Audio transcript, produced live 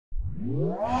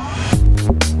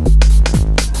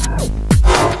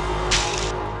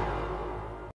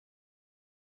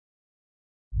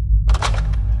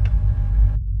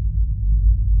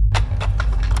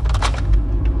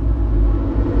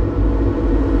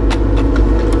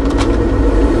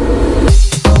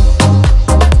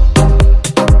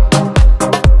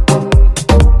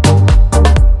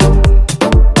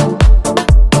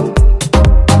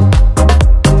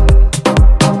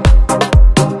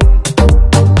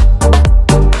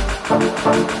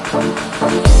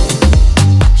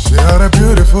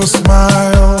beautiful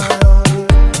smile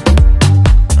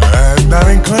and that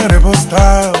incredible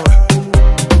style.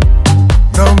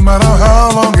 No matter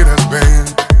how long it has been,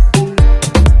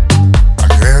 I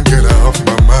can't get off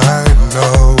my mind,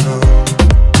 no.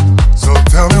 So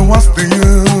tell me what's the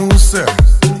use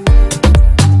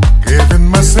giving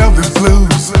myself these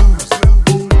blues?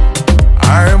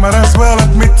 I might as well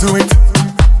admit to it,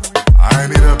 I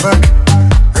need her back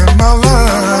in my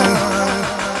life.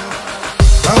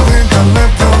 I think I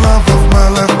left the love of my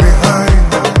life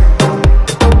behind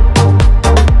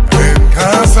in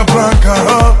Casablanca.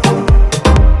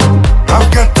 I've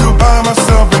got to buy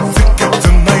myself a ticket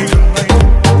tonight.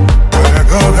 When I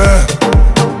go there,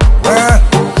 where?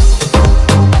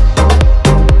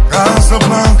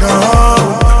 Casablanca.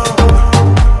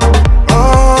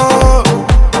 Oh,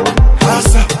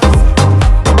 Casa.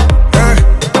 Hey,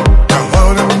 you're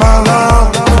holding my love.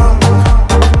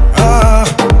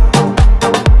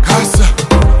 Casa.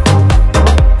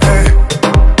 Hey,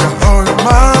 you're holding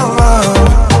my love.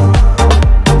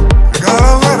 You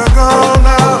gotta let her go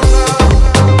now.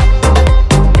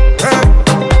 Hey.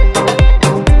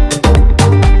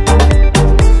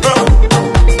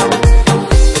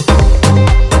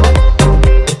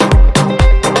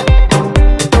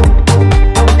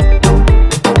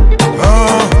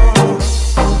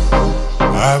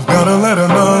 I've gotta let her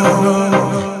know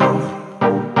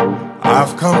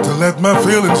I've come to let my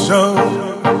feelings show.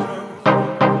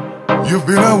 You've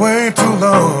been away too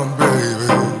long, baby.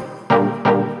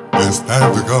 It's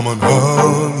time to come on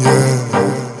home, yeah.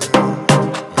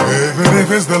 Even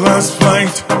if it's the last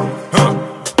flight,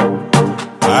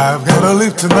 I've gotta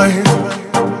leave tonight.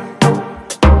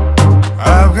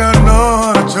 I've got no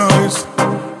other choice.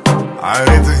 I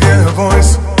need to hear her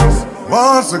voice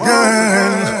once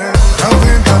again. I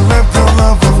think I left